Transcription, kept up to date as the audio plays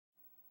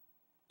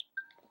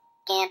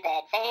Camp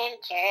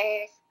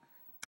Adventures.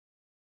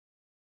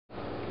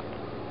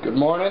 Good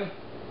morning.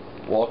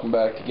 Welcome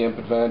back to Gimp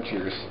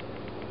Adventures.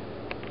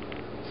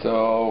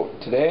 So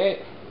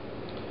today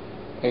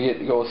I get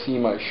to go see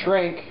my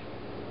shrink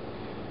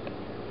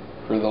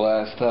for the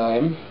last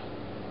time.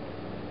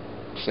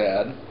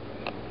 Sad.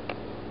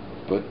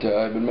 But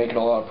I've been making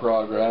a lot of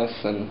progress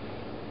and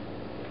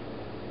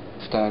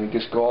it's time to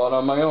just go out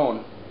on my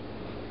own.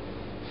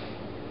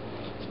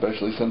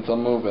 Especially since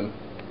I'm moving.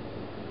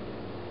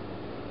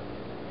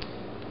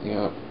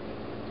 Yeah.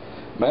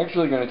 I'm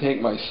actually going to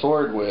take my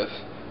sword with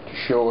to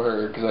show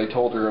her because I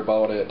told her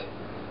about it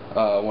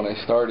when I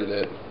started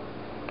it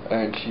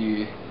and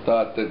she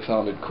thought that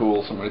sounded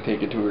cool, so I'm going to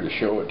take it to her to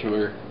show it to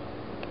her.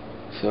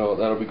 So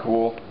that'll be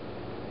cool.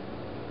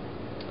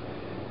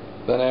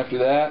 Then after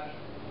that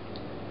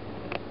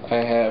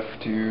I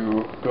have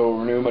to go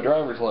renew my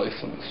driver's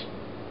license.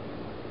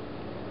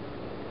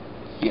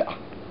 Yeah.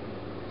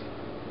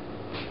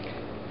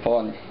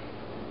 Fun.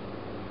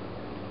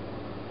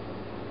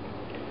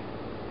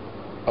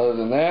 Other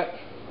than that,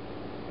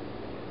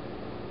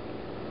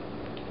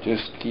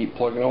 just keep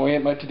plugging away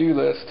at my to-do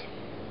list.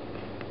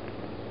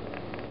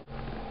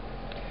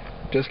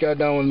 Just got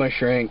done with my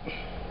shrink.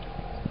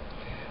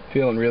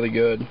 Feeling really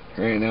good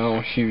right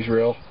now. She was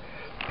real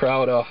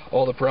proud of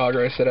all the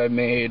progress that I've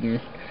made,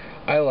 and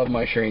I love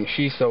my shrink.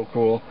 She's so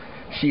cool.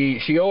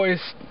 She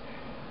always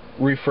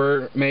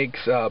makes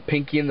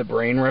Pinky and the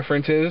Brain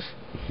references,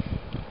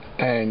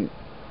 and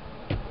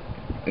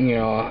you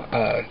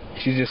know,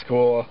 she's just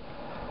cool.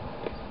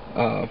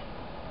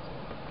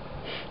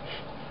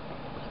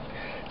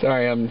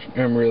 Sorry,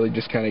 I'm really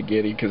just kind of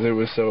giddy because it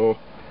was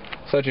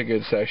such a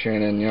good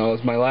session, and you know,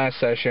 it's my last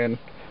session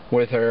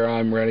with her.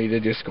 I'm ready to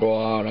just go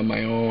out on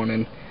my own,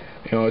 and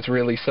you know, it's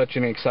really such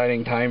an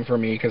exciting time for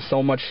me because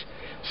so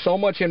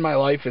much in my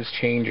life is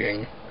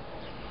changing.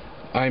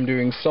 I'm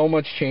doing so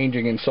much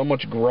changing and so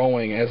much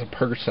growing as a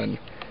person.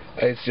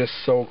 It's just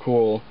so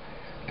cool.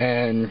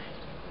 And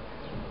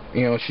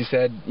you know, she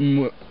said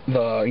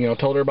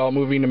told her about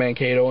moving to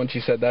Mankato, and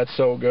she said that's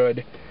so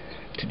good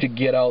to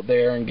get out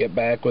there and get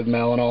back with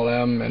Mel and all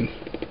them, and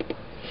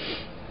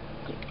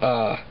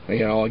you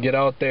know, I'll get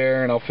out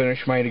there and I'll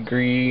finish my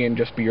degree and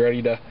just be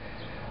ready to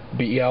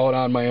be out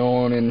on my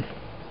own and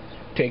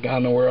take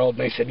on the world.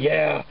 And I said,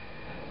 yeah,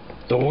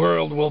 the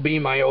world will be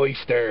my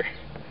oyster.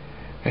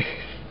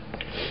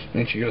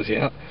 And she goes,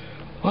 yeah.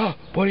 Well,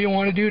 what do you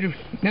want to do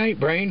tonight,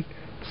 Brain?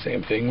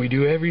 Same thing we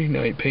do every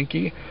night,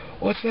 Pinky.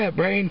 What's that,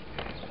 Brain?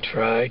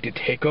 Try to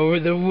take over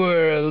the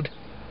world.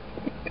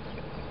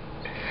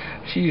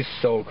 She's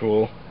so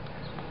cool.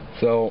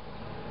 So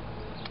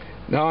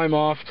now I'm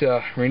off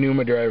to renew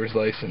my driver's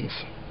license.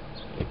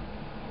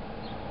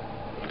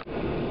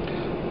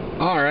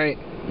 Alright,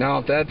 now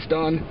if that's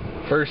done,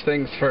 first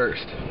things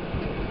first.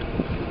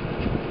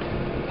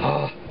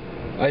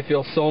 I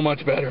feel so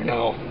much better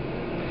now.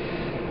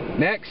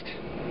 Next,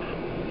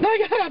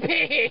 I gotta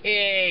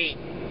pee!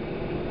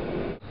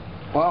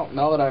 Well,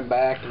 now that I'm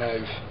back and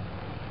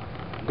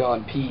I've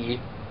gone pee,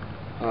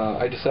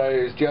 I decided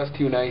it was just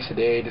too nice a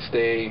day to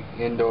stay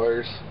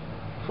indoors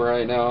for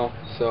right now,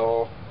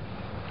 so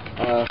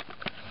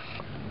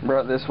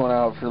brought this one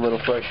out for a little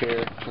fresh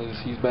air because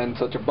he's been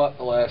such a butt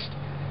the last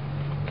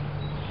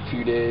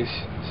few days,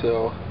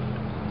 so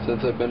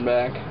since I've been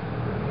back.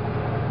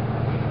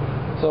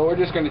 So we're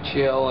just gonna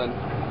chill, and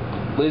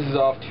Liz is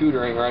off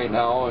tutoring right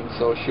now, and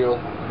so she'll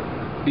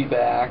be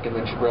back, and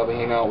then she'll probably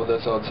hang out with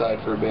us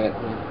outside for a bit.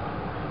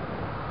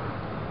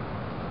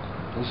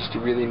 It's just a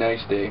really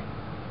nice day.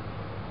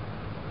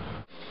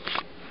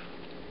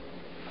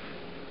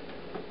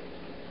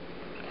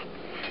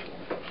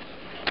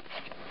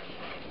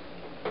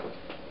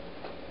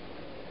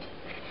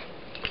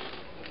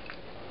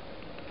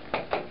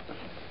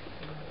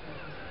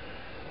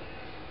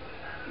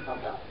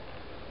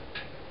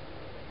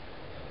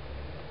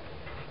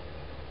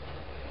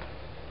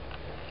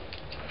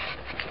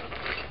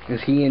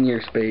 Is he in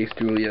your space,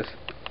 Julius?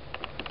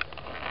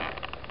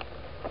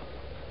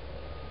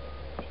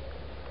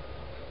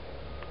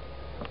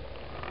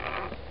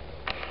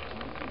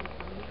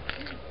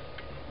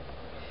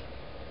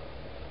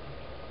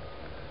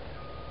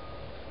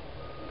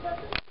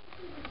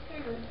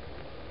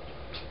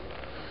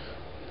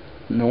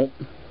 Nope.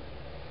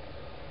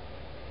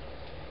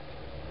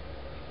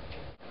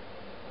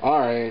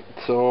 Alright,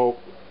 so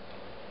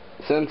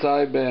since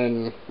I've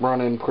been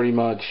running pretty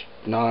much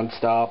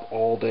non-stop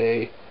all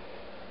day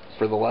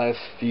for the last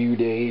few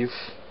days,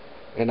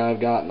 and I've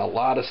gotten a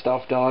lot of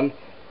stuff done,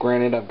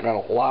 granted I've got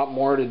a lot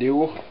more to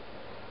do,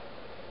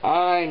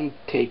 I'm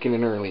taking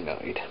an early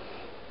night.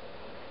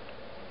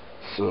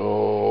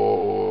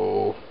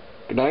 So,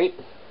 good night.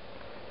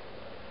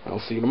 I'll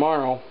see you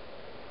tomorrow.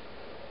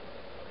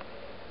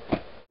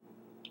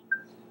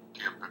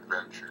 Gimp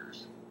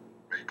Adventures,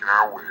 making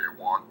our way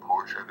one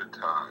push at a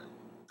time.